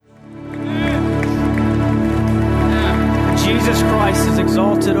Christ is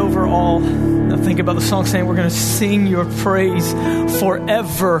exalted over all. Now think about the song saying we're going to sing your praise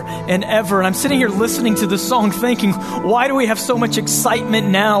forever and ever. And I'm sitting here listening to this song thinking, why do we have so much excitement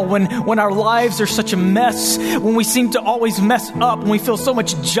now when our lives are such a mess, when we seem to always mess up, when we feel so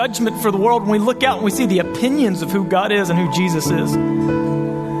much judgment for the world, when we look out and we see the opinions of who God is and who Jesus is?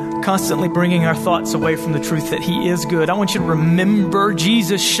 Constantly bringing our thoughts away from the truth that he is good. I want you to remember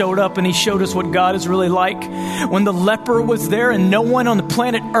Jesus showed up and he showed us what God is really like. When the leper was there and no one on the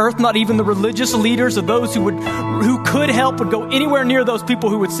planet Earth, not even the religious leaders or those who could help, would go anywhere near those people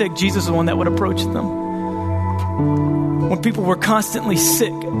who were sick, Jesus is the one that would approach them. When people were constantly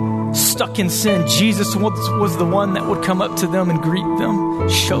sick, stuck in sin, Jesus was the one that would come up to them and greet them,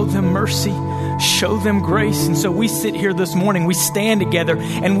 show them mercy, show them grace. And so we sit here this morning, we stand together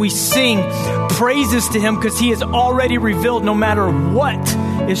and we sing praises to him because he has already revealed no matter what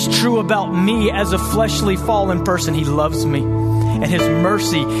is true about me as a fleshly fallen person, he loves me and his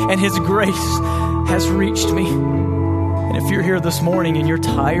mercy and his grace has reached me. And if you're here this morning and you're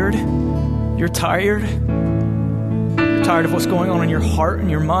tired of what's going on in your heart and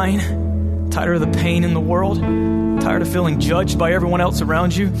your mind, tired of the pain in the world, tired of feeling judged by everyone else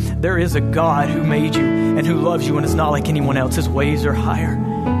around you, there is a God who made you and who loves you and is not like anyone else. His ways are higher.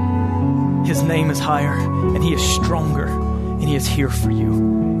 His name is higher and he is stronger and he is here for you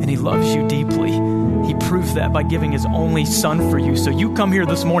and he loves you deeply. He proves that by giving his only son for you. So you come here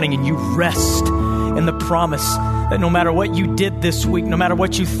this morning and you rest in the promise that no matter what you did this week, no matter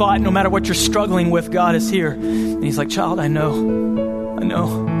what you thought, no matter what you're struggling with, God is here. And he's like, child, I know.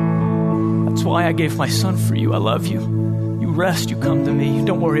 That's why I gave my son for you. I love you. You rest, you come to me.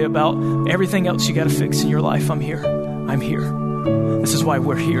 Don't worry about everything else you got to fix in your life. I'm here. This is why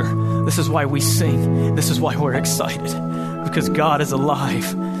we're here. This is why we sing. This is why we're excited. Because God is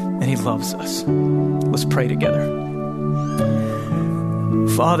alive and he loves us. Let's pray together.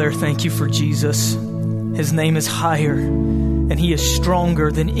 Father, thank you for Jesus. His name is higher and he is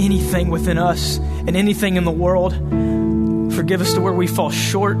stronger than anything within us and anything in the world. Forgive us to where we fall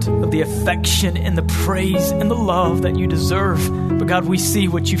short of the affection and the praise and the love that you deserve. But God, we see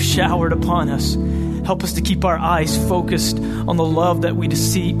what you've showered upon us. Help us to keep our eyes focused on the love that we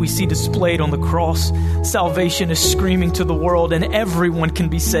see displayed on the cross. Salvation is screaming to the world and everyone can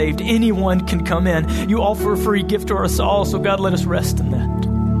be saved. Anyone can come in. You offer a free gift to us all. So God, let us rest in that.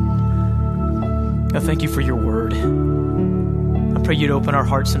 I thank you for your word. I pray you'd open our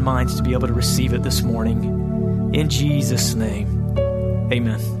hearts and minds to be able to receive it this morning. In Jesus' name,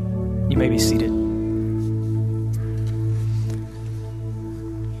 amen. You may be seated.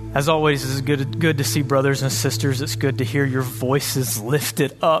 As always, it's good to see brothers and sisters. It's good to hear your voices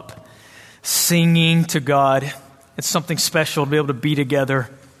lifted up, singing to God. It's something special to be able to be together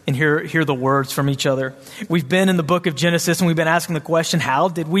and hear the words from each other. We've been in the book of Genesis and we've been asking the question, how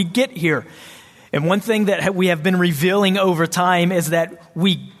did we get here? And one thing that we have been revealing over time is that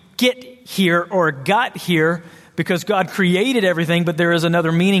we get here or got here because God created everything, but there is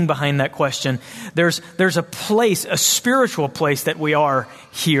another meaning behind that question. There's a place, a spiritual place that we are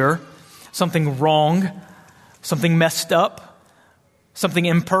here, something wrong, something messed up, something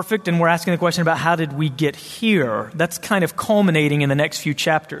imperfect, and we're asking the question about how did we get here? That's kind of culminating in the next few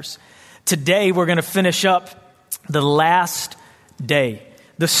chapters. Today, we're going to finish up the last day,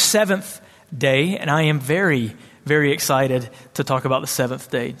 the seventh day, and I am very, very excited to talk about the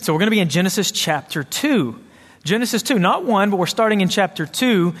seventh day. So we're going to be in Genesis chapter 2. Genesis 2, not 1, but we're starting in chapter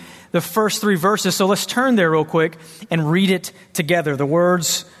 2, the first 3 verses. So let's turn there real quick and read it together. The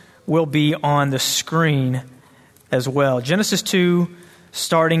words will be on the screen as well. Genesis 2,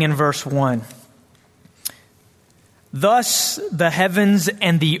 starting in verse 1. Thus the heavens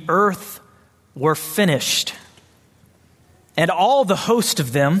and the earth were finished, and all the host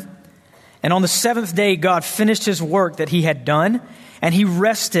of them. And on the seventh day, God finished his work that he had done, and he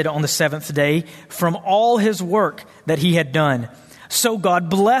rested on the seventh day from all his work that he had done. So God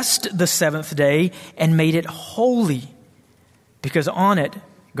blessed the seventh day and made it holy, because on it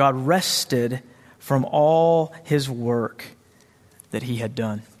God rested from all his work that he had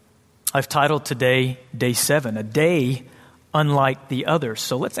done. I've titled today, Day 7, a day unlike the others.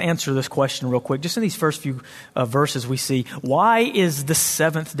 So let's answer this question real quick. Just in these first few verses we see, why is the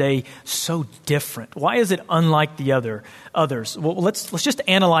seventh day so different? Why is it unlike the others? Well, let's just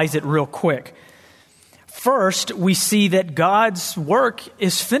analyze it real quick. First, we see that God's work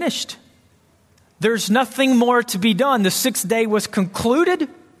is finished. There's nothing more to be done. The sixth day was concluded,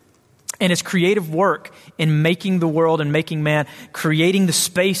 and his creative work in making the world and making man, creating the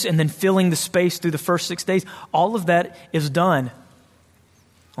space and then filling the space through the first 6 days, all of that is done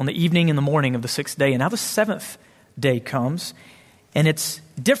on the evening and the morning of the sixth day. And now the seventh day comes, And it's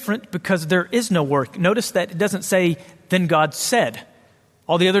different because there is no work. Notice that it doesn't say, then God said.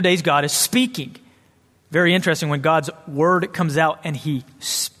 All the other days, God is speaking. Very interesting. When God's word comes out and he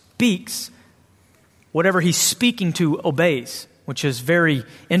speaks, whatever he's speaking to obeys, which is very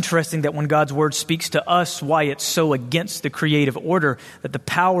interesting that when God's word speaks to us, why it's so against the creative order, that the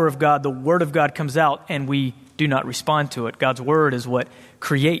power of God, the word of God comes out and we do not respond to it. God's word is what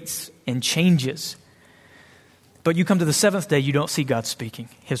creates and changes. But you come to the seventh day, you don't see God speaking.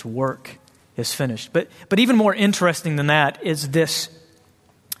 His work is finished. But even more interesting than that is this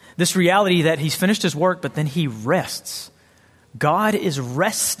reality that he's finished his work, but then he rests. God is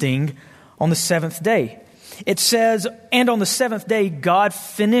resting on the seventh day. It says, and on the seventh day, God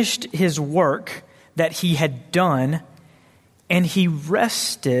finished his work that he had done, and he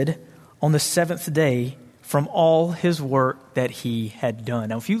rested on the seventh day from all his work that he had done.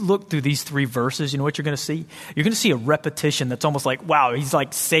 Now, if you look through these three verses, you know what you're going to see? You're going to see a repetition that's almost like, wow, he's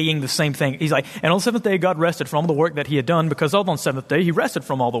like saying the same thing. He's like, and on the seventh day, God rested from all the work that he had done, because on the seventh day, he rested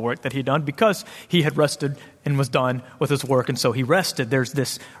from all the work that he had done, because he had rested and was done with his work, and so he rested. There's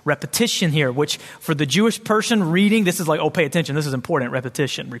this repetition here, which for the Jewish person reading, this is like, oh, pay attention. This is important.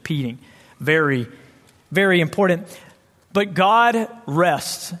 Repetition, repeating. Very, very important. But God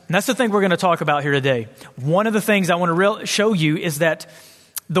rests. And that's the thing we're going to talk about here today. One of the things I want to show you is that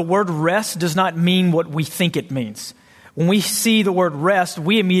the word rest does not mean what we think it means. When we see the word rest,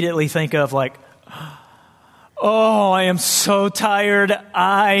 we immediately think of like, oh, I am so tired.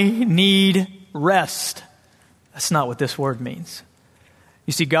 I need rest. That's not what this word means.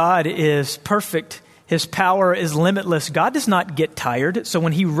 You see, God is perfect. His power is limitless. God does not get tired. So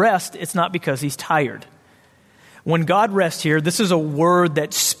when he rests, it's not because he's tired. When God rests here, this is a word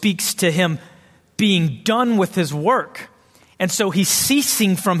that speaks to him being done with his work. And so he's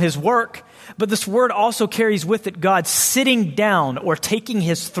ceasing from his work. But this word also carries with it God sitting down or taking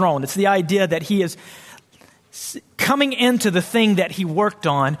his throne. It's the idea that he is coming into the thing that he worked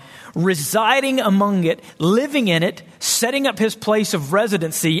on, residing among it, living in it, setting up his place of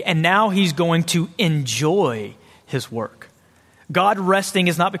residency, and now he's going to enjoy his work. God resting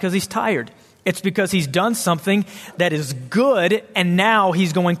is not because he's tired. It's because he's done something that is good, and now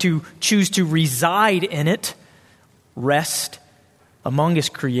he's going to choose to reside in it, rest among his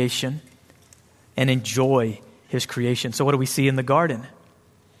creation, and enjoy his creation. So what do we see in the garden?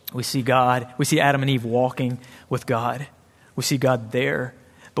 We see God, we see Adam and Eve walking with God. We see God there.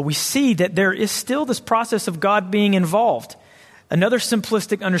 But we see that there is still this process of God being involved. Another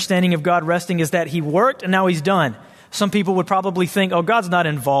simplistic understanding of God resting is that he worked and now he's done. Some people would probably think, oh, God's not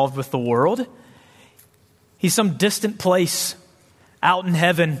involved with the world. He's some distant place out in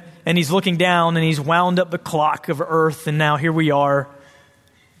heaven, and he's looking down, and he's wound up the clock of earth, and now here we are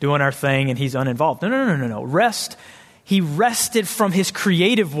doing our thing, and he's uninvolved. No. Rest. He rested from his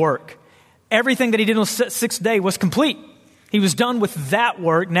creative work. Everything that he did on the sixth day was complete. He was done with that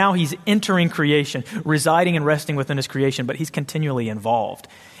work. Now he's entering creation, residing and resting within his creation, but he's continually involved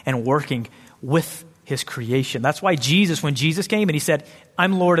and working with his creation. That's why Jesus, when Jesus came and he said,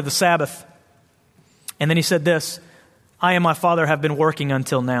 I'm Lord of the Sabbath. And then he said this, I and my Father have been working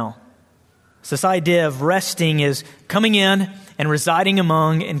until now. So this idea of resting is coming in and residing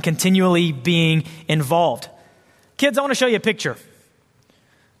among and continually being involved. Kids, I want to show you a picture.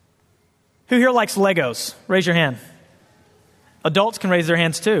 Who here likes Legos? Raise your hand. Adults can raise their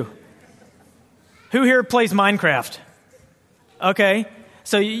hands too. Who here plays Minecraft? Okay.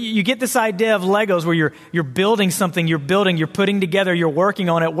 So you get this idea of Legos where you're building something, you're putting together, you're working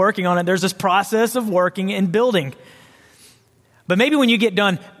on it. There's this process of working and building. But maybe when you get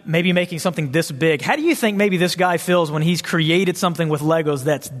done, maybe making something this big, how do you think maybe this guy feels when he's created something with Legos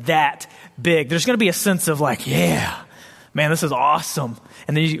that's that big? There's going to be a sense of like, yeah, man, this is awesome.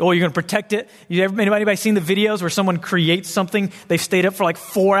 And then you're going to protect it. Anybody seen the videos where someone creates something? They've stayed up for like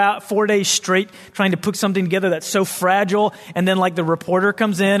 4 days straight trying to put something together that's so fragile. And then like the reporter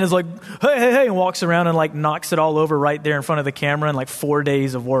comes in, is like, hey, and walks around and like knocks it all over right there in front of the camera. And like 4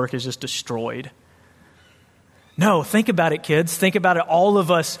 days of work is just destroyed. No, think about it, kids. Think about it. All of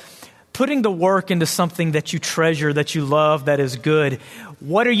us putting the work into something that you treasure, that you love, that is good.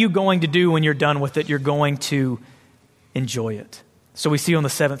 What are you going to do when you're done with it? You're going to enjoy it. So we see on the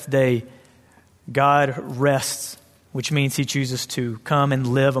seventh day, God rests, which means he chooses to come and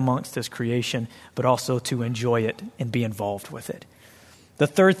live amongst his creation, but also to enjoy it and be involved with it. The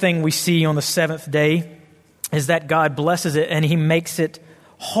third thing we see on the seventh day is that God blesses it and he makes it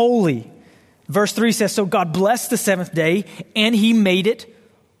holy. Verse 3 says, so God blessed the seventh day and he made it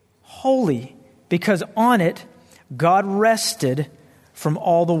holy, because on it God rested from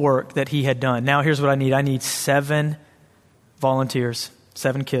all the work that he had done. Now here's what I need. I need 7 volunteers,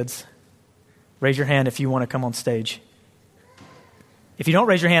 7 kids. Raise your hand if you want to come on stage. If you don't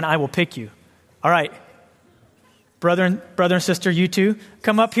raise your hand, I will pick you. All right. Brother and sister, you two,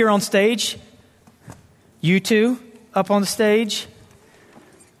 come up here on stage. You two, up on the stage.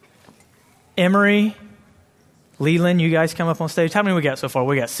 Emery, Leland, you guys come up on stage. How many we got so far?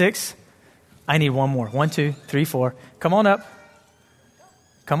 We got 6. I need one more. 1, 2, 3, 4. Come on up.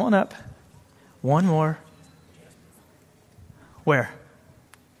 Come on up. One more. Where?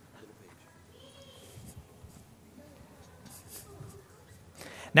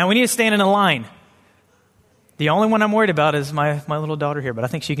 Now we need to stand in a line. The only one I'm worried about is my little daughter here, but I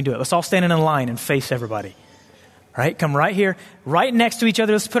think she can do it. Let's all stand in a line and face everybody. All right, come right here, right next to each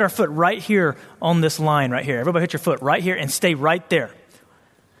other. Let's put our foot right here on this line right here. Everybody put your foot right here and stay right there.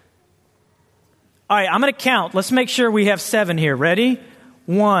 All right, I'm going to count. Let's make sure we have 7 here. Ready?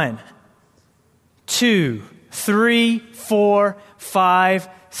 1, 2, 3, 4, 5,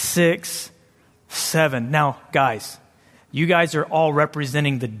 6, 7. Now, guys, you guys are all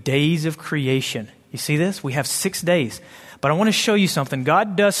representing the days of creation. You see this? We have 6 days. But I want to show you something.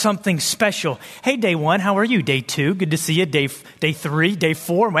 God does something special. Hey, day 1, how are you? Day 2, good to see you. Day 3, day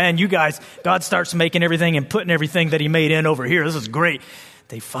 4, man, you guys, God starts making everything and putting everything that he made in over here. This is great.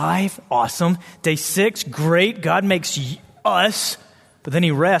 Day 5, awesome. Day 6, great. God makes us, but then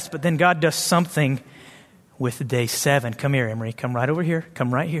he rests. But then God does something with day 7. Come here, Emery. Come right over here.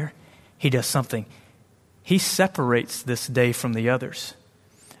 Come right here. He does something. He separates this day from the others.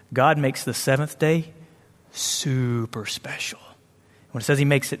 God makes the 7th day super special. When it says he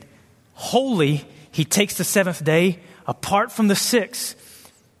makes it holy, he takes the 7th day apart from the 6th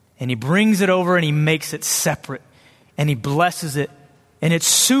and he brings it over and he makes it separate and he blesses it. And it's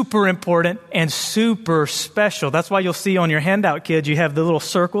super important and super special. That's why you'll see on your handout, kids, you have the little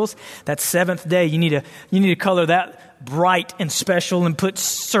circles. That 7th day, you need to color that bright and special and put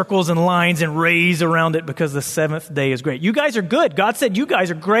circles and lines and rays around it because the 7th day is great. You guys are good. God said you guys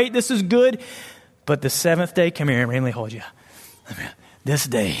are great. This is good. But the 7th day, come here, let me hold you. This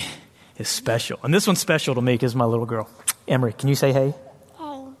day is special. And this one's special to me because my little girl. Emery, can you say hey?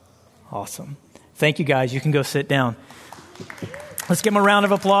 Hey. Awesome. Thank you, guys. You can go sit down. Let's give them a round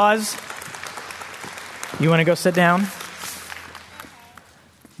of applause. You want to go sit down?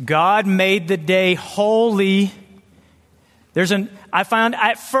 God made the day holy. I found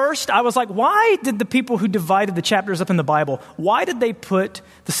at first, I was like, why did the people who divided the chapters up in the Bible, why did they put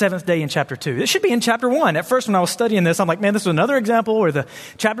the 7th day in chapter 2? It should be in chapter 1. At first, when I was studying this, I'm like, man, this is another example where the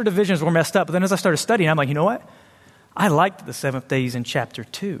chapter divisions were messed up. But then as I started studying, I'm like, you know what? I liked that the 7th day is in chapter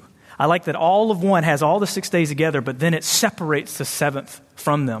 2. I like that all of 1 has all the 6 days together, but then it separates the 7th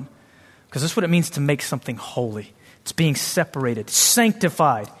from them. Because that's what it means to make something holy. It's being separated,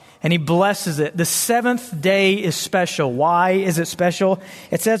 sanctified. And he blesses it. The 7th day is special. Why is it special?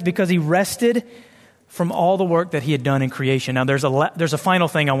 It says because he rested from all the work that he had done in creation. Now, there's a final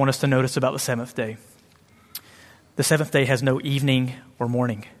thing I want us to notice about the 7th day. The 7th day has no evening or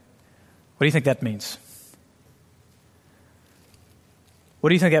morning. What do you think that means? What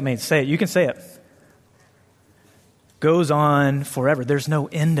do you think that means? Say it. You can say it. Goes on forever. There's no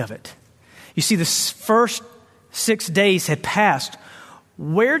end of it. You see, the first 6 days had passed.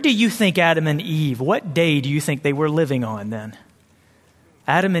 Where do you think Adam and Eve, what day do you think they were living on then?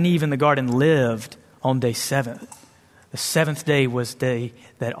 Adam and Eve in the garden lived on day 7. The 7th day was day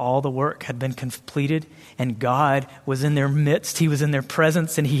that all the work had been completed and God was in their midst. He was in their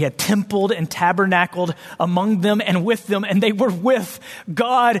presence and he had templed and tabernacled among them and with them. And they were with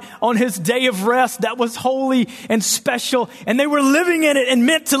God on his day of rest that was holy and special. And they were living in it and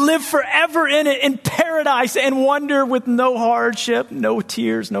meant to live forever in it in paradise and wonder with no hardship, no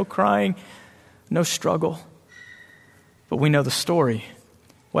tears, no crying, no struggle. But we know the story.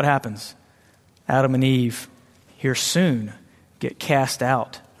 What happens? Adam and Eve here soon get cast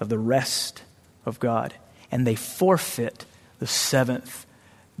out of the rest of God, and they forfeit the 7th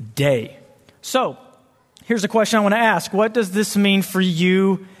day. So, here's a question I want to ask. What does this mean for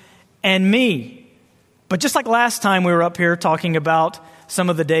you and me? But just like last time we were up here talking about some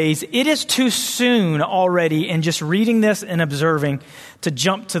of the days, it is too soon already in just reading this and observing to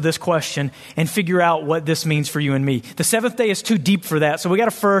jump to this question and figure out what this means for you and me. The 7th day is too deep for that. So we got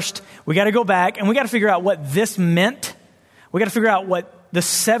to go back and we got to figure out what this meant. We got to figure out what the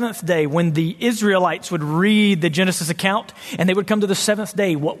 7th day, when the Israelites would read the Genesis account and they would come to the 7th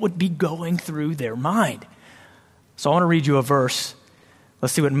day, what would be going through their mind? So I want to read you a verse.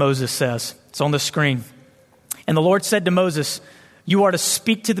 Let's see what Moses says. It's on the screen. And the Lord said to Moses, "You are to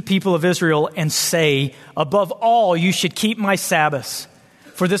speak to the people of Israel and say, above all, you should keep my Sabbaths.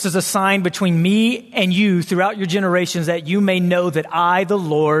 For this is a sign between me and you throughout your generations, that you may know that I, the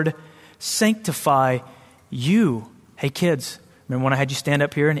Lord, sanctify you. Hey kids, remember when I had you stand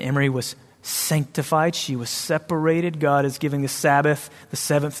up here and Emery was sanctified? She was separated. God is giving the Sabbath, the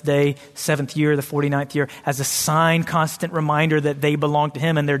seventh day, seventh year, the 49th year, as a sign, constant reminder that they belong to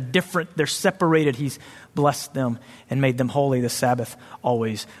him and they're different, they're separated. He's blessed them and made them holy. The Sabbath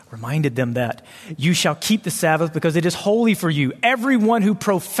always reminded them that. You shall keep the Sabbath because it is holy for you. Everyone who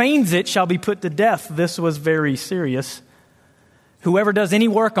profanes it shall be put to death. This was very serious. Whoever does any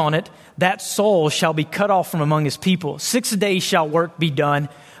work on it, that soul shall be cut off from among his people. 6 days shall work be done,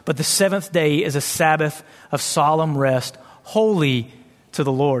 but the seventh day is a Sabbath of solemn rest, holy to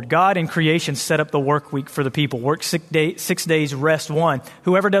the Lord. God in creation set up the work week for the people. Work 6 days, rest 1.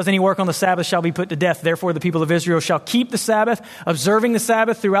 Whoever does any work on the Sabbath shall be put to death. Therefore, the people of Israel shall keep the Sabbath, observing the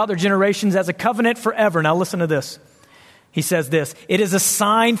Sabbath throughout their generations as a covenant forever. Now listen to this. He says this, it is a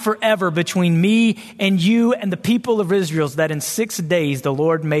sign forever between me and you and the people of Israel, that in 6 days the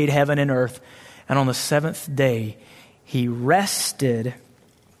Lord made heaven and earth. And on the seventh day, he rested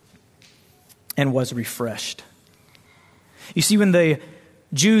and was refreshed. You see, when the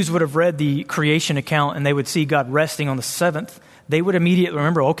Jews would have read the creation account and they would see God resting on the seventh, they would immediately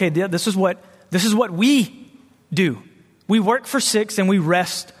remember, okay, this is what we do. We work for 6 and we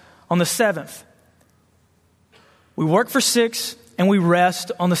rest on the seventh. We work for 6 and we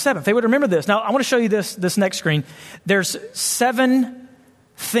rest on the seventh. They would remember this. Now, I want to show you this next screen. There's 7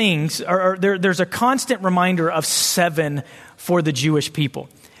 things, or there's a constant reminder of 7 for the Jewish people.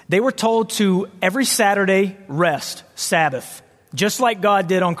 They were told to every Saturday rest, Sabbath, just like God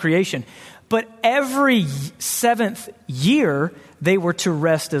did on creation. But every 7th year, they were to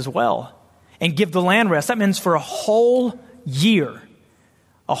rest as well and give the land rest. That means for a whole year.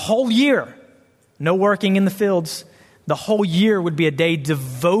 A whole year. No working in the fields. The whole year would be a day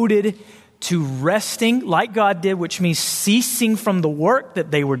devoted to resting like God did, which means ceasing from the work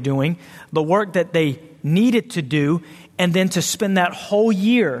that they were doing, the work that they needed to do, and then to spend that whole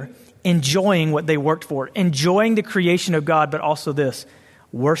year enjoying what they worked for, enjoying the creation of God, but also this,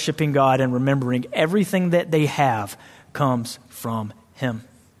 worshiping God and remembering everything that they have comes from him.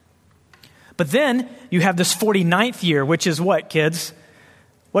 But then you have this 49th year, which is what, kids?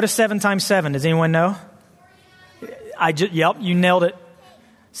 What is 7 times 7? Does anyone know? Yep, you nailed it.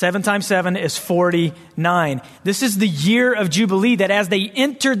 7 times 7 is 49. This is the year of Jubilee, that as they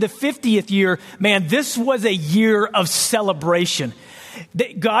entered the 50th year, man, this was a year of celebration.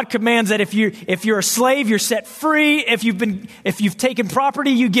 God commands that if you're a slave, you're set free. If you've taken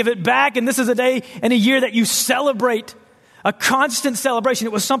property, you give it back. And this is a day and a year that you celebrate, a constant celebration.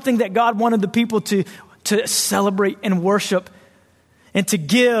 It was something that God wanted the people to celebrate and worship and to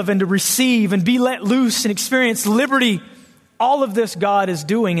give and to receive and be let loose and experience liberty. All of this God is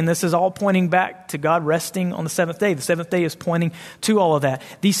doing, and this is all pointing back to God resting on the seventh day. The seventh day is pointing to all of that.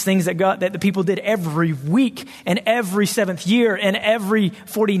 These things that the people did every week and every 7th year and every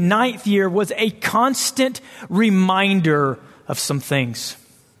 49th year was a constant reminder of some things.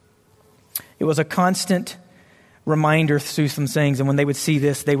 It was a constant reminder through some things, and when they would see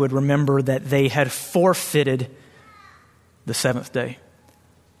this, they would remember that they had forfeited the 7th day,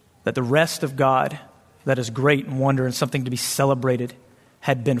 that the rest of God that is great and wonder and something to be celebrated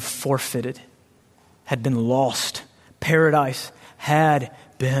had been forfeited, had been lost. Paradise had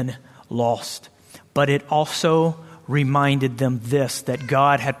been lost. But it also reminded them this, that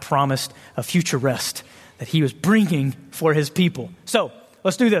God had promised a future rest that he was bringing for his people. So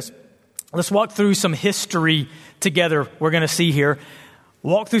let's do this. Let's walk through some history together. We're going to see here.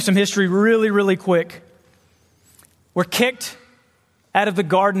 Walk through some history really, really quick. We're kicked out of the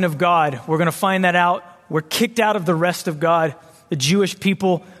garden of God. We're going to find that out. We're kicked out of the rest of God. The Jewish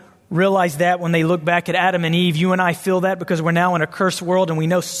people realize that when they look back at Adam and Eve. You and I feel that because we're now in a cursed world and we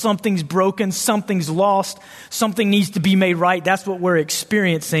know something's broken, something's lost, something needs to be made right. That's what we're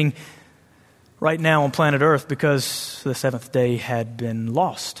experiencing right now on planet Earth because the 7th day had been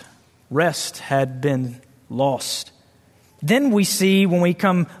lost. Rest had been lost. Then we see when we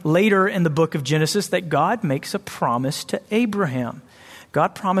come later in the book of Genesis that God makes a promise to Abraham.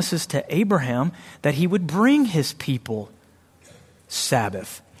 God promises to Abraham that he would bring his people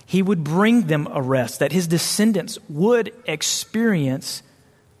Sabbath. He would bring them a rest, that his descendants would experience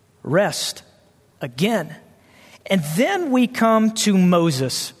rest again. And then we come to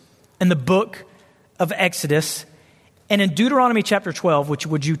Moses in the book of Exodus. And in Deuteronomy chapter 12, which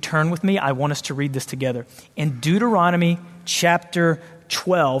would you turn with me? I want us to read this together. In Deuteronomy chapter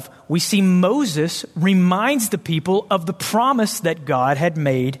 12, we see Moses reminds the people of the promise that God had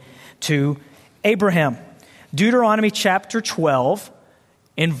made to Abraham. Deuteronomy chapter 12,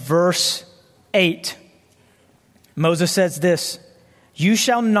 In verse 8, Moses says this, "You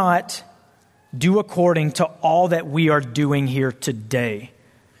shall not do according to all that we are doing here today."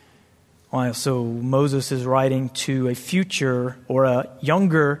 So Moses is writing to a future or a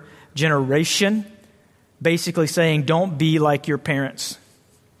younger generation, basically saying, don't be like your parents.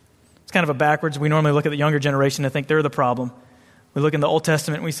 It's kind of a backwards. We normally look at the younger generation and think they're the problem. We look in the Old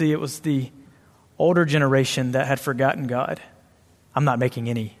Testament and we see it was the older generation that had forgotten God. I'm not making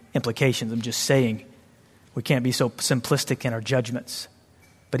any implications. I'm just saying we can't be so simplistic in our judgments.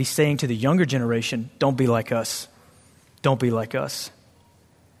 But he's saying to the younger generation, don't be like us. Don't be like us.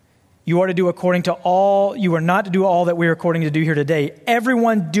 You are not to do all that we are according to do here today.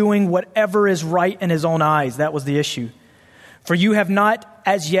 Everyone doing whatever is right in his own eyes. That was the issue. For you have not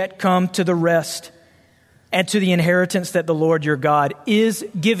as yet come to the rest and to the inheritance that the Lord your God is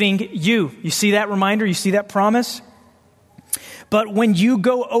giving you. You see that reminder? You see that promise? But when you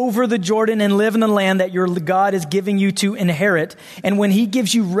go over the Jordan and live in the land that your God is giving you to inherit, and when he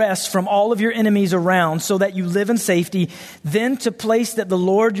gives you rest from all of your enemies around so that you live in safety, then to place that the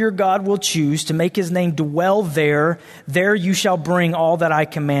Lord your God will choose to make his name dwell there, there you shall bring all that I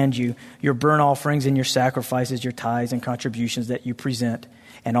command you, your burnt offerings and your sacrifices, your tithes and contributions that you present,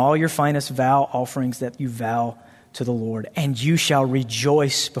 and all your finest vow offerings that you vow to the Lord. And you shall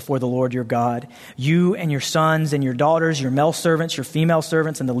rejoice before the Lord your God, you and your sons and your daughters, your male servants, your female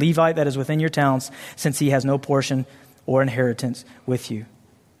servants, and the Levite that is within your towns, since he has no portion or inheritance with you.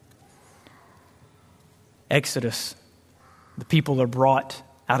 Exodus, the people are brought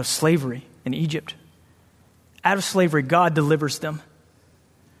out of slavery in Egypt. Out of slavery, God delivers them.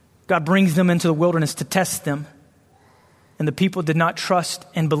 God brings them into the wilderness to test them. And the people did not trust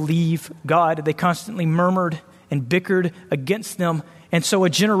and believe God. They constantly murmured and bickered against them. And so a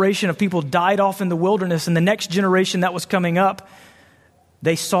generation of people died off in the wilderness, and the next generation that was coming up,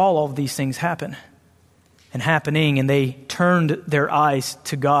 they saw all of these things happen and happening, and they turned their eyes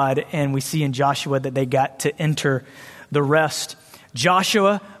to God, and we see in Joshua that they got to enter the rest.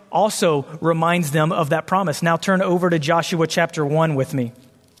 Joshua also reminds them of that promise. Now turn over to Joshua chapter 1 with me.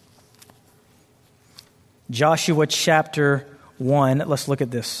 Joshua chapter 1, let's look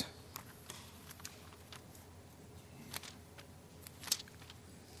at this.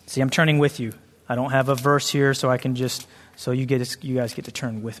 See, I'm turning with you. I don't have a verse here, so I can just, you guys get to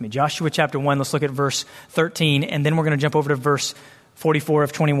turn with me. Joshua chapter 1, let's look at verse 13, and then we're going to jump over to verse 44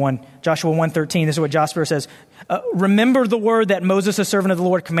 of 21. Joshua 1:13, this is what Joshua says. Remember the word that Moses, a servant of the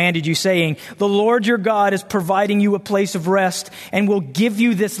Lord, commanded you, saying, the Lord your God is providing you a place of rest and will give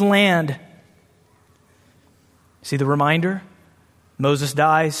you this land. See the reminder? Moses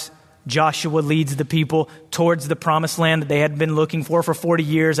dies. Joshua leads the people towards the promised land that they had been looking for 40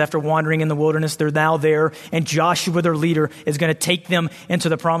 years after wandering in the wilderness. They're now there, and Joshua, their leader, is going to take them into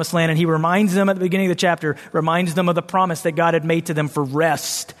the promised land. And he reminds them at the beginning of the chapter, reminds them of the promise that God had made to them for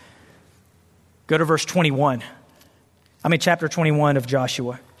rest. Go to verse 21. Chapter 21 of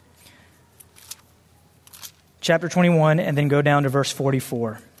Joshua. Chapter 21, and then go down to verse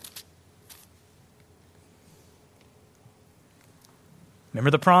 44. Remember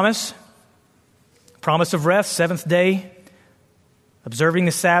the promise? Promise of rest, seventh day, observing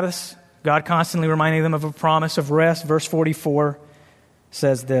the Sabbaths. God constantly reminding them of a promise of rest. Verse 44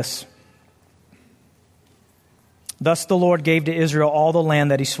 says this. Thus the Lord gave to Israel all the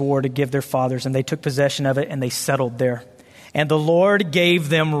land that he swore to give their fathers, and they took possession of it, and they settled there. And the Lord gave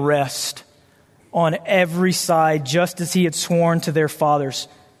them rest on every side, just as he had sworn to their fathers.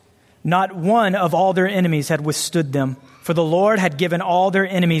 Not one of all their enemies had withstood them, for the Lord had given all their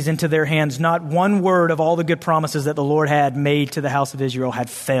enemies into their hands. Not one word of all the good promises that the Lord had made to the house of Israel had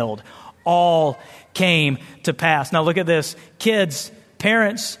failed. All came to pass. Now look at this. Kids,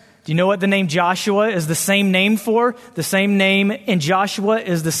 parents, do you know what the name Joshua is the same name for? The same name in Joshua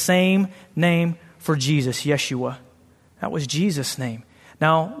is the same name for Jesus, Yeshua. That was Jesus' name.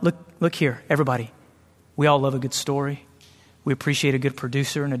 Now look here, everybody. We all love a good story. We appreciate a good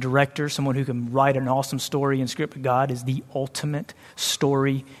producer and a director, someone who can write an awesome story and script. But God is the ultimate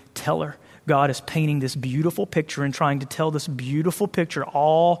storyteller. God is painting this beautiful picture and trying to tell this beautiful picture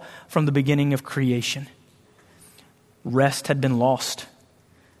all from the beginning of creation. Rest had been lost,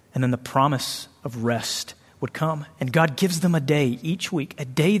 and then the promise of rest would come. And God gives them a day each week, a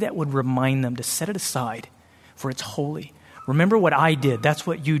day that would remind them to set it aside, for it's holy. Remember what I did, that's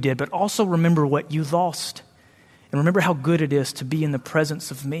what you did, but also remember what you lost. And remember how good it is to be in the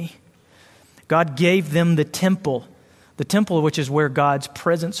presence of me. God gave them the temple which is where God's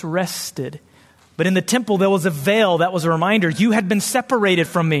presence rested. But in the temple, there was a veil that was a reminder, you had been separated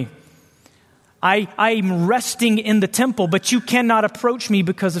from me. I'm resting in the temple, but you cannot approach me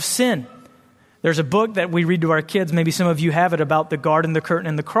because of sin. There's a book that we read to our kids, maybe some of you have it, about the garden, the curtain,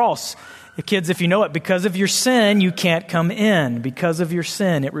 and the cross. The kids, if you know it, because of your sin, you can't come in. Because of your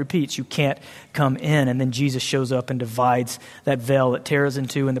sin, it repeats, you can't come in. And then Jesus shows up and divides that veil that tears in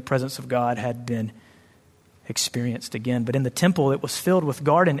two, and the presence of God had been experienced again. But in the temple, it was filled with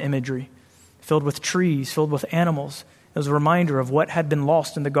garden imagery, filled with trees, filled with animals. It was a reminder of what had been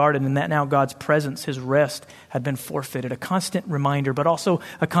lost in the garden, and that now God's presence, his rest, had been forfeited. A constant reminder, but also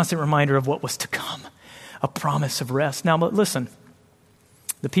a constant reminder of what was to come, a promise of rest. Now, listen,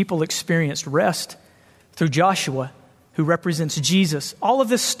 the people experienced rest through Joshua, who represents Jesus. All of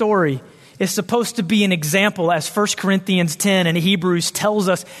this story is supposed to be an example, as 1 Corinthians 10 and Hebrews tells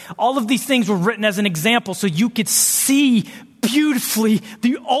us. All of these things were written as an example so you could see beautifully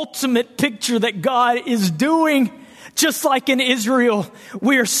the ultimate picture that God is doing. Just like in Israel,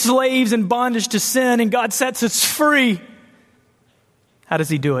 we are slaves in bondage to sin, and God sets us free. How does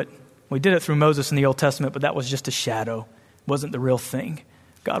he do it? We did it through Moses in the Old Testament, but that was just a shadow. It wasn't the real thing.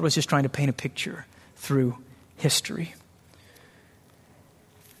 God was just trying to paint a picture through history.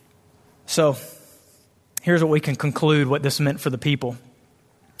 So, here's what we can conclude what this meant for the people.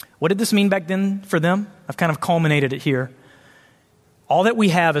 What did this mean back then for them? I've kind of culminated it here. All that we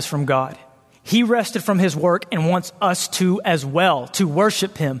have is from God. He rested from his work and wants us to as well, to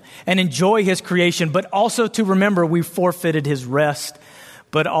worship him and enjoy his creation, but also to remember we forfeited his rest,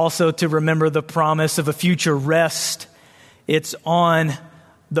 but also to remember the promise of a future rest. It's on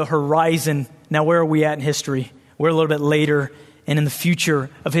the horizon. Now, where are we at in history? We're a little bit later, and in the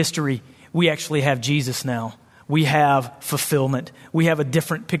future of history, we actually have Jesus now. We have fulfillment. We have a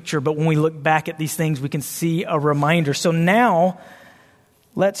different picture, but when we look back at these things, we can see a reminder. So now,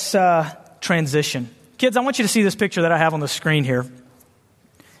 let's transition. Kids, I want you to see this picture that I have on the screen here. Does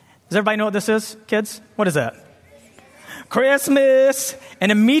everybody know what this is, kids? What is that? Christmas.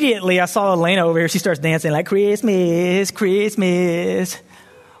 And immediately I saw Elena over here. She starts dancing like, Christmas, Christmas.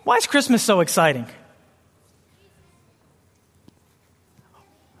 Why is Christmas so exciting?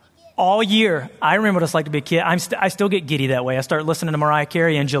 All year, I remember what it's like to be a kid. I still get giddy that way. I start listening to Mariah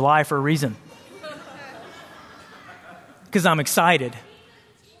Carey in July for a reason. Because I'm excited.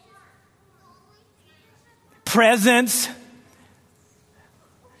 Presents.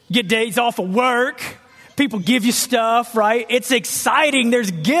 Get days off of work. People give you stuff, right? It's exciting. There's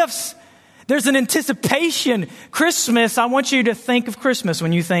gifts. There's an anticipation. Christmas, I want you to think of Christmas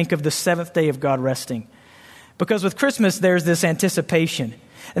when you think of the seventh day of God resting. Because with Christmas, there's this anticipation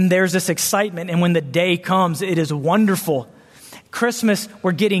and there's this excitement. And when the day comes, it is wonderful. Christmas,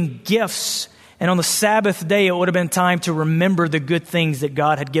 we're getting gifts. And on the Sabbath day, it would have been time to remember the good things that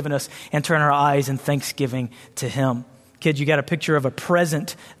God had given us and turn our eyes in thanksgiving to him. Kids, you got a picture of a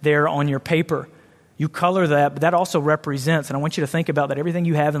present there on your paper. You color that, but that also represents, and I want you to think about that, everything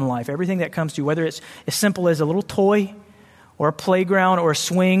you have in life, everything that comes to you, whether it's as simple as a little toy or a playground or a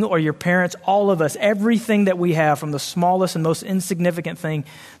swing or your parents, all of us, everything that we have, from the smallest and most insignificant thing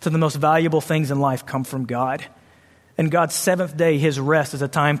to the most valuable things in life, come from God. And God's seventh day, his rest, is a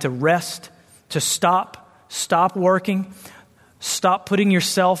time to rest, to stop working, stop putting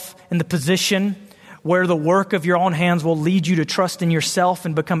yourself in the position where the work of your own hands will lead you to trust in yourself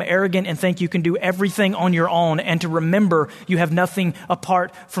and become arrogant and think you can do everything on your own, and to remember you have nothing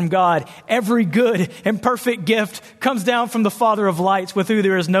apart from God. Every good and perfect gift comes down from the Father of lights, with whom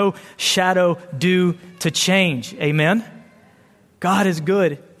there is no shadow due to change. Amen? God is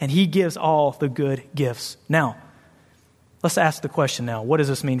good, and he gives all the good gifts. Now, let's ask the question now, what does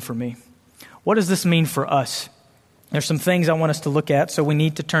this mean for me? What does this mean for us? There's some things I want us to look at, so we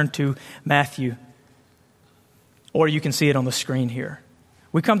need to turn to Matthew. Or you can see it on the screen here.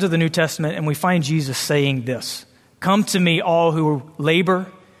 We come to the New Testament and we find Jesus saying this: "Come to me, all who labor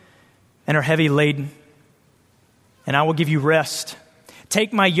and are heavy laden, and I will give you rest.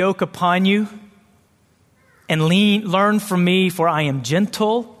 Take my yoke upon you and learn from me, for I am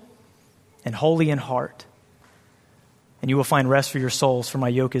gentle and holy in heart. And you will find rest for your souls, for my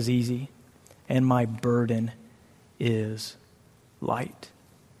yoke is easy and my burden is light."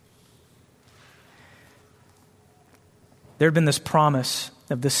 There had been this promise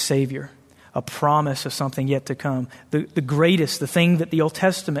of this Savior, a promise of something yet to come. The greatest, the thing that the Old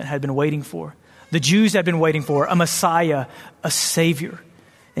Testament had been waiting for. The Jews had been waiting for, a Messiah, a Savior.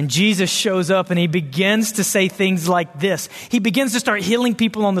 And Jesus shows up and he begins to say things like this. He begins to start healing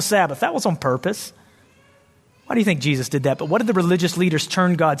people on the Sabbath. That was on purpose. Why do you think Jesus did that? But what did the religious leaders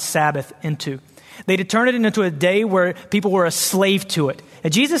turn God's Sabbath into? They had turned it into a day where people were a slave to it.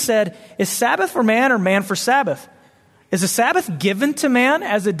 And Jesus said, "Is Sabbath for man or man for Sabbath?" Is the Sabbath given to man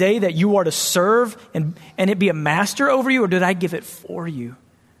as a day that you are to serve and it be a master over you, or did I give it for you?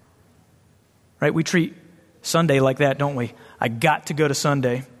 Right? We treat Sunday like that, don't we? I got to go to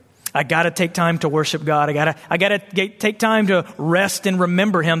Sunday. I got to take time to worship God. I got to take time to rest and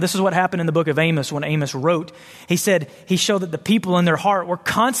remember him. This is what happened in the book of Amos when Amos wrote. He said he showed that the people in their heart were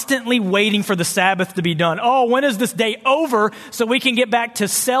constantly waiting for the Sabbath to be done. Oh, when is this day over so we can get back to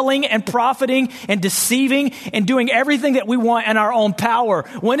selling and profiting and deceiving and doing everything that we want in our own power?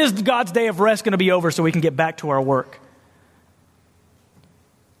 When is God's day of rest going to be over so we can get back to our work?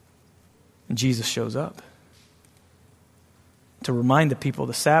 And Jesus shows up to remind the people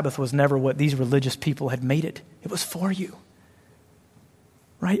the Sabbath was never what these religious people had made it. It was for you.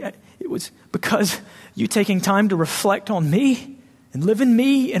 Right? It was because you taking time to reflect on me and live in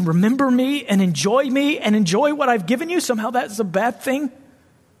me and remember me and enjoy what I've given you. Somehow that's a bad thing.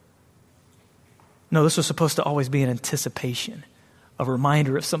 No, this was supposed to always be an anticipation, a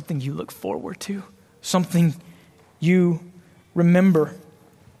reminder of something you look forward to, something you remember.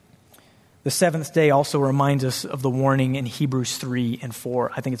 The seventh day also reminds us of the warning in Hebrews 3 and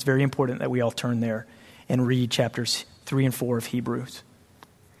 4. I think it's very important that we all turn there and read chapters 3 and 4 of Hebrews.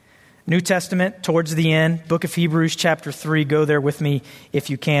 New Testament, towards the end, book of Hebrews, chapter 3. Go there with me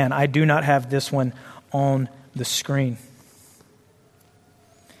if you can. I do not have this one on the screen.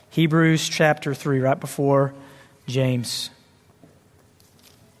 Hebrews chapter 3, right before James.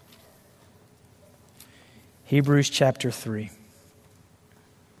 Hebrews chapter 3.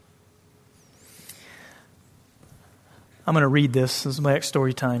 I'm going to read this. This is my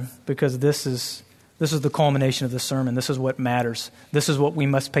story time because this is the culmination of the sermon. This is what matters. This is what we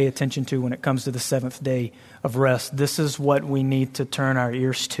must pay attention to when it comes to the seventh day of rest. This is what we need to turn our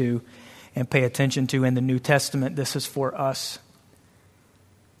ears to and pay attention to in the New Testament. This is for us.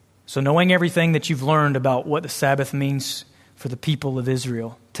 So knowing everything that you've learned about what the Sabbath means for the people of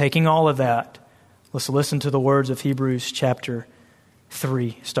Israel, taking all of that, let's listen to the words of Hebrews chapter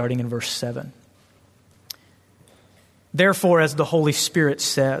 3, starting in verse 7. Therefore, as the Holy Spirit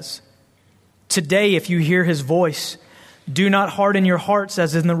says, today, if you hear his voice, do not harden your hearts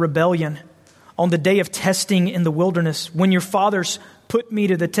as in the rebellion on the day of testing in the wilderness, when your fathers put me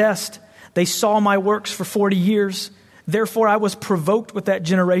to the test. They saw my works for 40 years. Therefore, I was provoked with that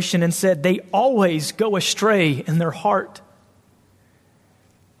generation and said, they always go astray in their heart.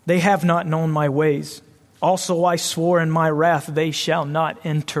 They have not known my ways. Also, I swore in my wrath, they shall not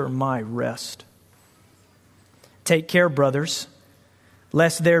enter my rest. Take care, brothers,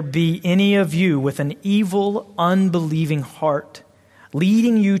 lest there be any of you with an evil, unbelieving heart,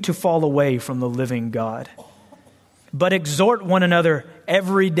 leading you to fall away from the living God. But exhort one another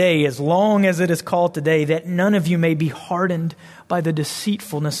every day, as long as it is called today, that none of you may be hardened by the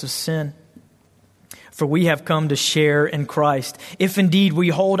deceitfulness of sin. For we have come to share in Christ, if indeed we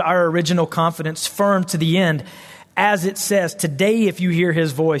hold our original confidence firm to the end. As it says, today if you hear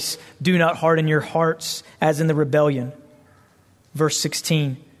his voice, do not harden your hearts as in the rebellion. Verse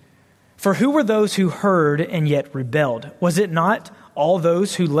 16, for who were those who heard and yet rebelled? Was it not all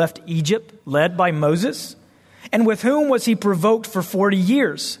those who left Egypt led by Moses? And with whom was he provoked for 40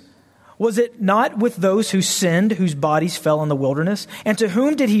 years? Was it not with those who sinned, whose bodies fell in the wilderness? And to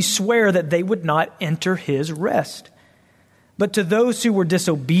whom did he swear that they would not enter his rest? But to those who were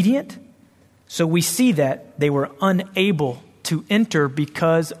disobedient? So we see that they were unable to enter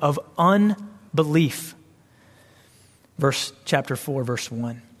because of unbelief. Chapter 4, verse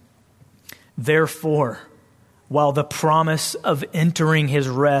 1. Therefore, while the promise of entering his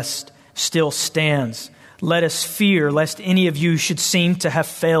rest still stands, let us fear lest any of you should seem to have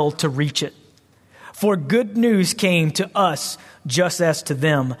failed to reach it. For good news came to us just as to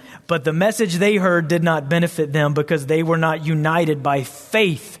them, but the message they heard did not benefit them because they were not united by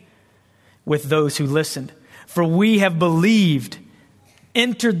faith with those who listened. For we have believed,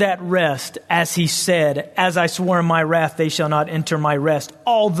 entered that rest, as he said, as I swore in my wrath, they shall not enter my rest,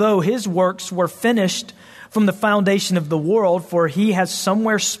 although his works were finished from the foundation of the world, for he has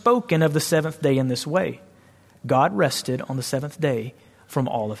somewhere spoken of the seventh day in this way. God rested on the seventh day from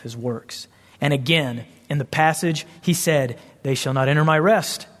all of his works. And again, in the passage, he said, they shall not enter my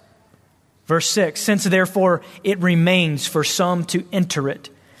rest. Verse 6, since therefore it remains for some to enter it,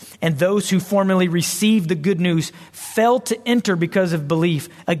 and those who formerly received the good news failed to enter because of belief.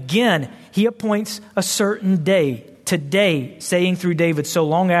 Again, he appoints a certain day, today, saying through David so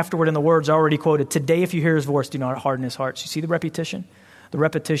long afterward in the words already quoted, today if you hear his voice, do not harden his hearts. You see the repetition? The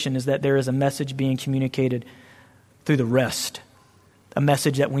repetition is that there is a message being communicated through the rest, a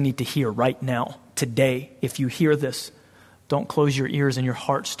message that we need to hear right now, today. If you hear this, don't close your ears and your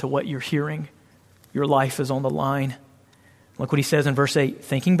hearts to what you're hearing. Your life is on the line. Look what he says in verse 8,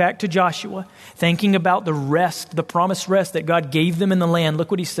 thinking back to Joshua, thinking about the rest, the promised rest that God gave them in the land. Look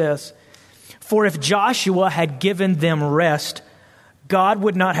what he says. For if Joshua had given them rest, God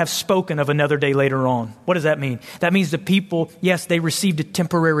would not have spoken of another day later on. What does that mean? That means the people, yes, they received a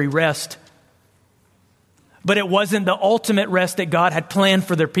temporary rest, but it wasn't the ultimate rest that God had planned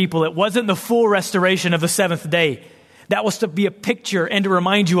for their people. It wasn't the full restoration of the seventh day. That was to be a picture and to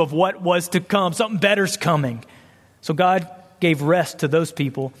remind you of what was to come. Something better's coming. So God gave rest to those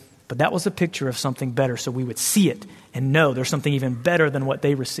people, but that was a picture of something better, so we would see it and know there's something even better than what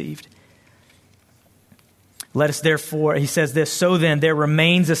they received. Let us therefore, he says this, so then there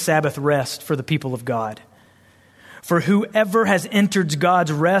remains a Sabbath rest for the people of God. For whoever has entered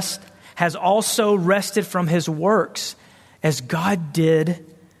God's rest has also rested from his works as God did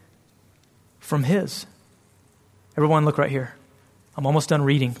from his. Everyone look right here. I'm almost done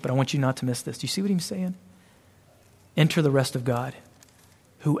reading, but I want you not to miss this. Do you see what he's saying? Enter the rest of God.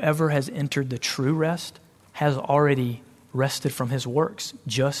 Whoever has entered the true rest has already rested from his works,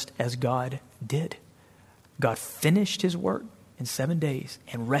 just as God did. God finished his work in 7 days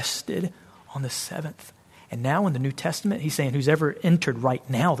and rested on the seventh. And now in the New Testament, he's saying who's ever entered right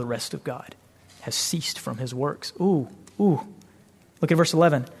now the rest of God has ceased from his works. Ooh. Look at verse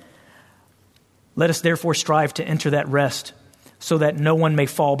 11. Let us therefore strive to enter that rest so that no one may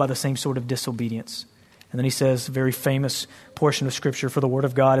fall by the same sort of disobedience. And then he says, a very famous portion of Scripture, for the word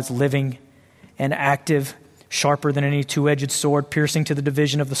of God is living and active, sharper than any two-edged sword, piercing to the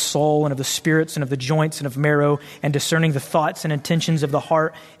division of the soul and of the spirits and of the joints and of marrow, and discerning the thoughts and intentions of the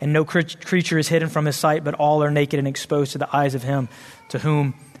heart. And no creature is hidden from his sight, but all are naked and exposed to the eyes of him to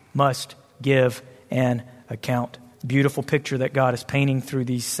whom must give an account. Beautiful picture that God is painting through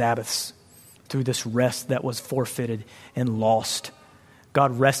these Sabbaths, through this rest that was forfeited and lost.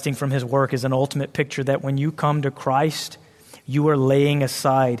 God resting from his work is an ultimate picture that when you come to Christ, you are laying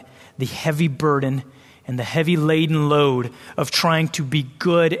aside the heavy burden and the heavy laden load of trying to be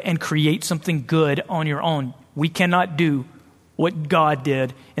good and create something good on your own. We cannot do what God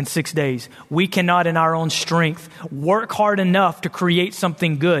did in 6 days. We cannot in our own strength work hard enough to create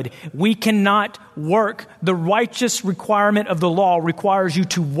something good. We cannot work. The righteous requirement of the law requires you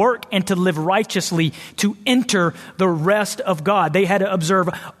to work and to live righteously to enter the rest of God. They had to observe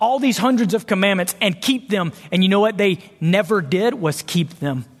all these hundreds of commandments and keep them. And you know what they never did was keep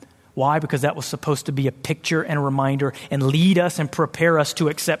them. Why? Because that was supposed to be a picture and a reminder and lead us and prepare us to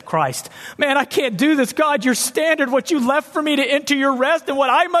accept Christ. Man, I can't do this. God, your standard, what you left for me to enter your rest and what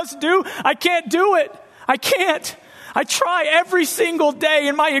I must do, I can't do it. I can't. I try every single day,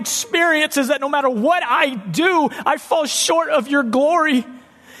 and my experience is that no matter what I do, I fall short of your glory.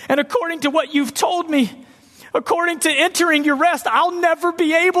 And according to what you've told me, according to entering your rest, I'll never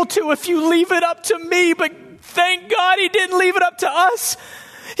be able to if you leave it up to me. But thank God he didn't leave it up to us.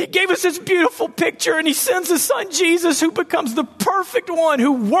 He gave us this beautiful picture, and he sends his son Jesus, who becomes the perfect one,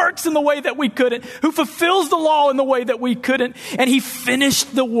 who works in the way that we couldn't, who fulfills the law in the way that we couldn't. And he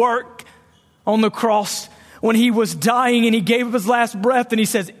finished the work on the cross when he was dying, and he gave up his last breath, and he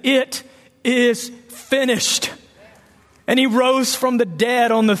says, "It is finished." And he rose from the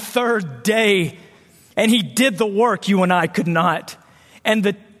dead on the third day, and he did the work you and I could not. And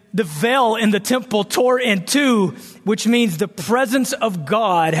the veil in the temple tore in two, which means the presence of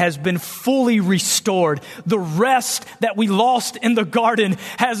God has been fully restored. The rest that we lost in the garden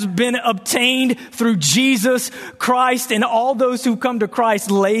has been obtained through Jesus Christ, and all those who come to Christ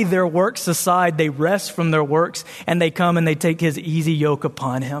lay their works aside. They rest from their works, and they come and they take his easy yoke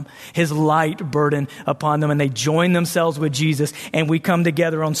upon him, his light burden upon them, and they join themselves with Jesus. And we come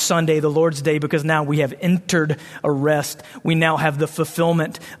together on Sunday, the Lord's Day, because now we have entered a rest. We now have the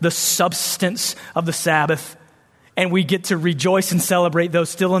fulfillment, the substance of the Sabbath. And we get to rejoice and celebrate, though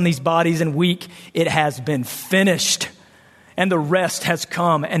still in these bodies and weak. It has been finished. And the rest has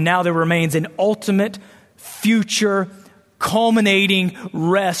come. And now there remains an ultimate, future, culminating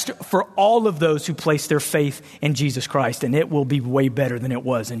rest for all of those who place their faith in Jesus Christ. And it will be way better than it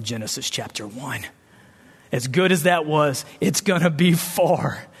was in Genesis chapter 1. As good as that was, it's going to be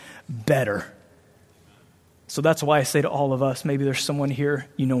far better. So that's why I say to all of us, maybe there's someone here,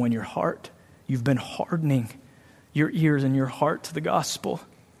 you know, in your heart, you've been hardening your ears and your heart to the gospel.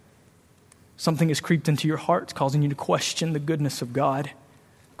 Something has creeped into your heart. It's causing you to question the goodness of God.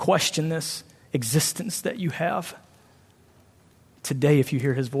 Question this existence that you have. Today, if you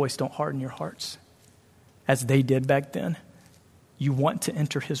hear his voice, don't harden your hearts as they did back then. You want to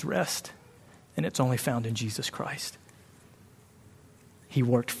enter his rest, and it's only found in Jesus Christ. He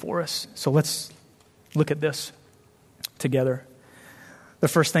worked for us. So let's look at this together. The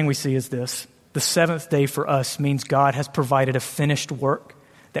first thing we see is this. The seventh day for us means God has provided a finished work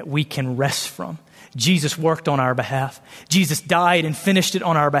that we can rest from. Jesus worked on our behalf. Jesus died and finished it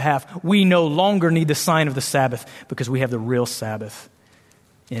on our behalf. We no longer need the sign of the Sabbath because we have the real Sabbath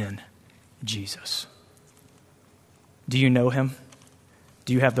in Jesus. Do you know him?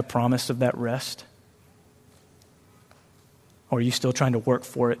 Do you have the promise of that rest? Or are you still trying to work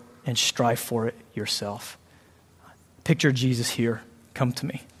for it and strive for it yourself? Picture Jesus here. Come to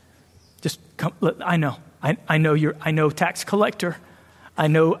me. Just come. I know tax collector. I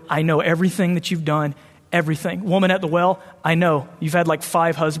know everything that you've done, everything. Woman at the well, I know you've had like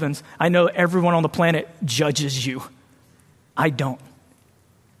 5 husbands. I know everyone on the planet judges you. I don't.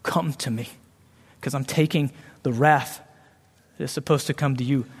 Come to me, because I'm taking the wrath that is supposed to come to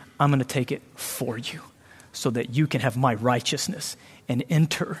you. I'm going to take it for you so that you can have my righteousness and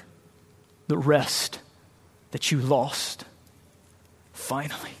enter the rest that you lost.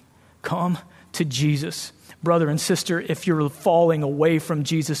 Finally, come to Jesus. Brother and sister, if you're falling away from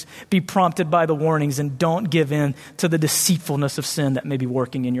Jesus, be prompted by the warnings and don't give in to the deceitfulness of sin that may be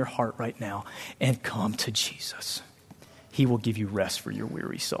working in your heart right now. And come to Jesus. He will give you rest for your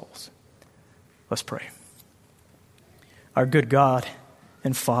weary souls. Let's pray. Our good God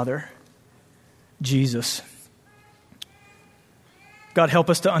and Father, Jesus, God, help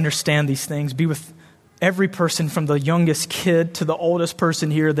us to understand these things. Be with every person from the youngest kid to the oldest person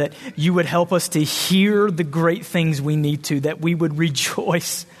here, that you would help us to hear the great things we need to, that we would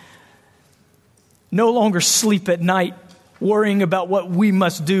rejoice. No longer sleep at night worrying about what we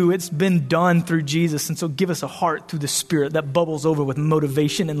must do. It's been done through Jesus. And so give us a heart through the Spirit that bubbles over with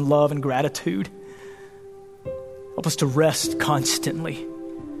motivation and love and gratitude. Help us to rest constantly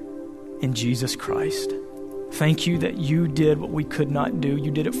in Jesus Christ. Thank you that you did what we could not do.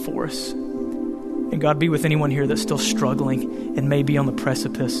 You did it for us. And God, be with anyone here that's still struggling and may be on the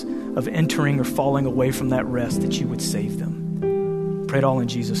precipice of entering or falling away from that rest, that you would save them. Pray it all in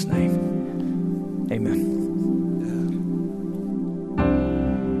Jesus' name. Amen.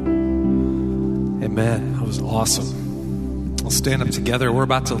 Amen. That was awesome. Let's stand up together. We're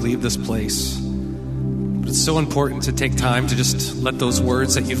about to leave this place. But it's so important to take time to just let those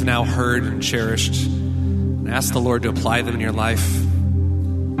words that you've now heard and cherished and ask the Lord to apply them in your life.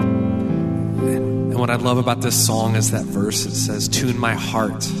 And what I love about this song is that verse. It says, tune my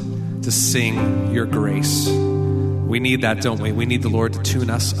heart to sing your grace. We need that, don't we? We need the Lord to tune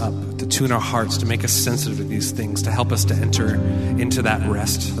us up, to tune our hearts, to make us sensitive to these things, to help us to enter into that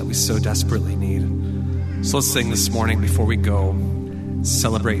rest that we so desperately need. So let's sing this morning before we go.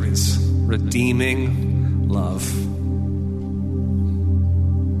 Celebrate his redeeming love.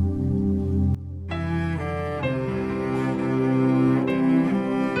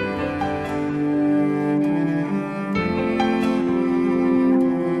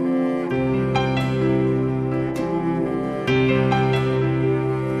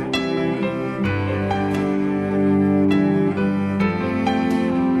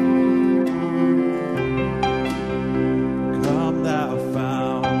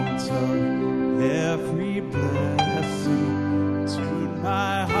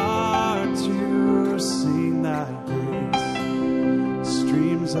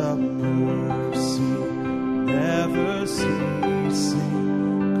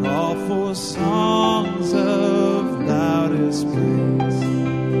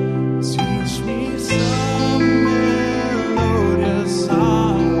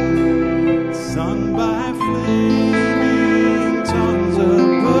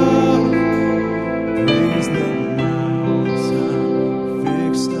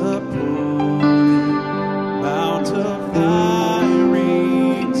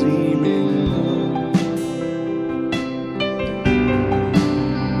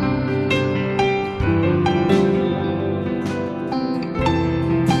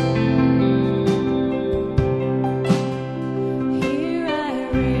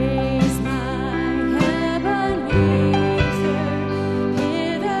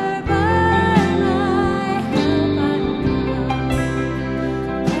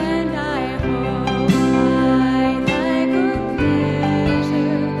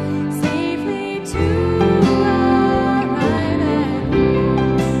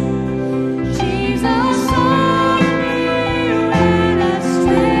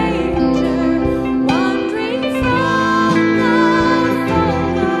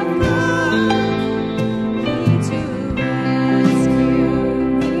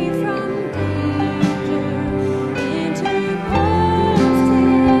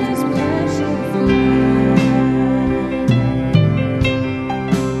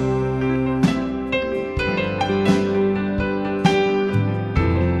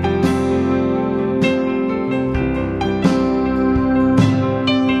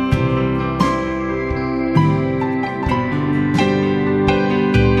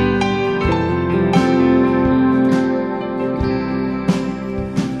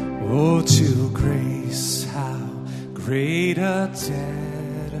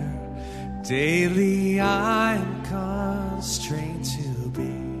 to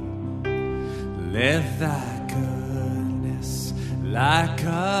be. Let thy goodness like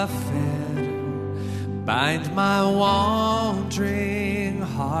a fetter bind my wandering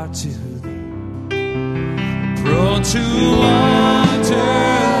heart to thee. Prone to wander,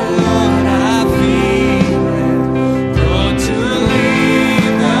 Lord, I feel it. Prone to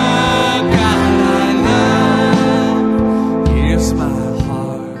leave the God I love. Here's my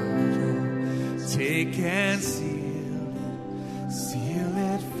heart, oh, take and seal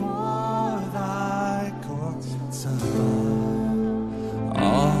it for thy courts above.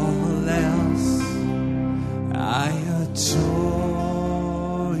 All else I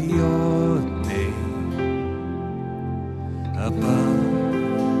adore your name above.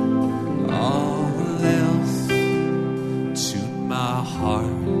 All else, tune my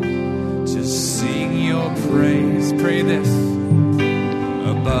heart to sing your praise. Pray this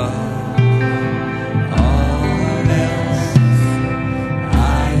above. All else,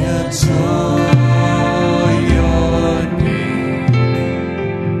 I adore your name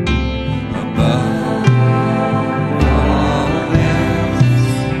above. All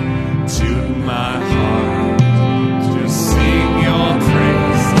else, tune my heart to sing your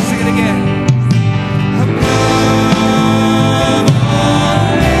praise. Sing it again. Above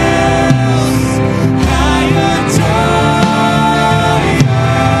all else, I adore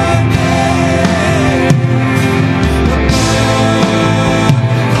your name. Above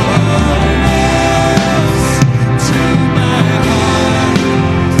all else, tune my heart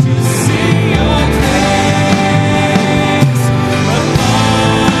to sing your praise. Above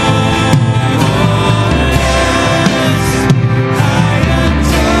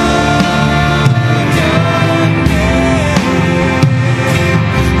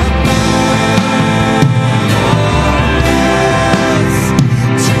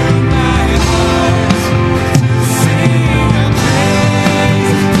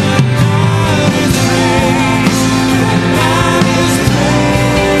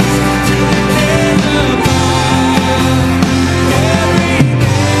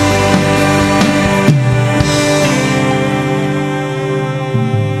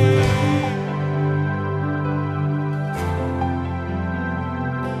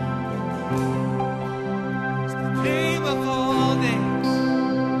name of all names,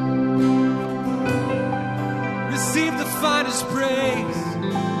 receive the finest praise.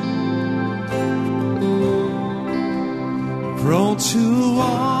 Prone to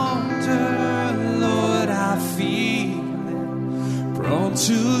wander, Lord, I feel it. Prone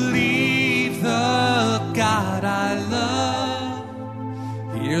to leave the God I love.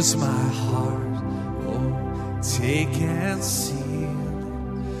 Here's my heart, oh, take and seal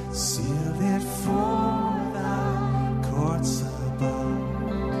it for thy courts above.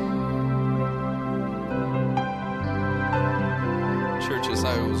 Church, as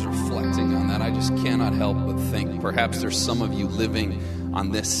I was reflecting on that, I just cannot help but think perhaps there's some of you living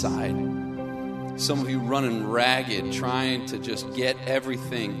on this side. Some of you running ragged, trying to just get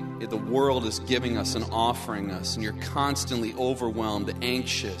everything the world is giving us and offering us, and you're constantly overwhelmed,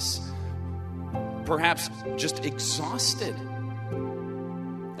 anxious, perhaps just exhausted.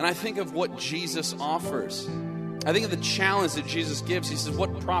 And I think of what Jesus offers. I think of the challenge that Jesus gives. He says,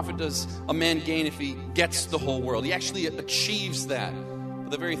 what profit does a man gain if he gets the whole world? He actually achieves that.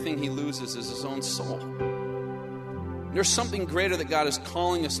 But the very thing he loses is his own soul. There's something greater that God is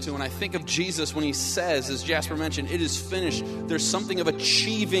calling us to. And I think of Jesus when he says, as Jasper mentioned, it is finished. There's something of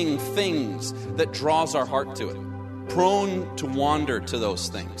achieving things that draws our heart to it. Prone to wander to those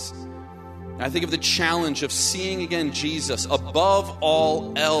things. I think of the challenge of seeing again Jesus. Above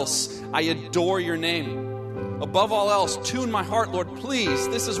all else, I adore your name. Above all else, tune my heart, Lord, please.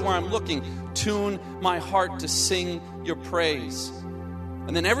 This is where I'm looking. Tune my heart to sing your praise.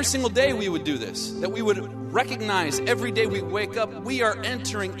 And then every single day we would do this, that we would recognize every day we wake up, we are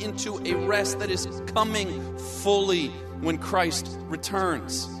entering into a rest that is coming fully when Christ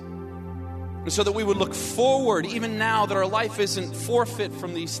returns. And so that we would look forward, even now that our life isn't forfeit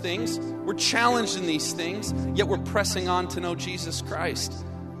from these things. We're challenged in these things, yet we're pressing on to know Jesus Christ.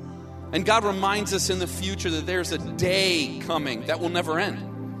 And God reminds us in the future that there's a day coming that will never end.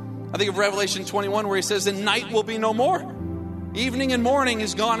 I think of Revelation 21 where he says, "And night will be no more. Evening and morning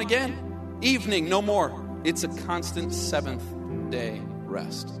is gone again. Evening, no more." It's a constant seventh day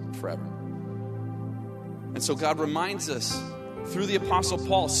rest forever. And so God reminds us through the Apostle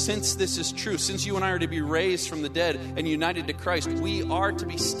Paul, since this is true, since you and I are to be raised from the dead and united to Christ, we are to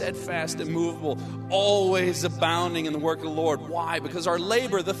be steadfast and immovable, always abounding in the work of the Lord. Why? Because our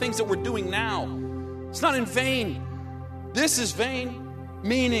labor, the things that we're doing now, it's not in vain. This is vain,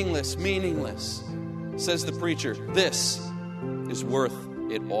 meaningless, says the preacher. This is worth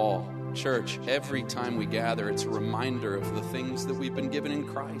it all. Church, every time we gather, it's a reminder of the things that we've been given in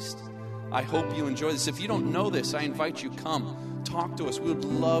Christ. I hope you enjoy this. If you don't know this, I invite you, come, talk to us. We would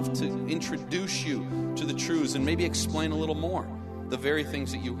love to introduce you to the truths and maybe explain a little more the very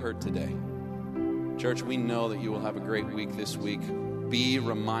things that you heard today. Church, we know that you will have a great week this week. Be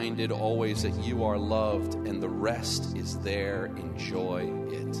reminded always that you are loved and the rest is there. Enjoy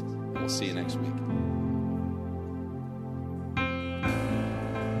it. And we'll see you next week.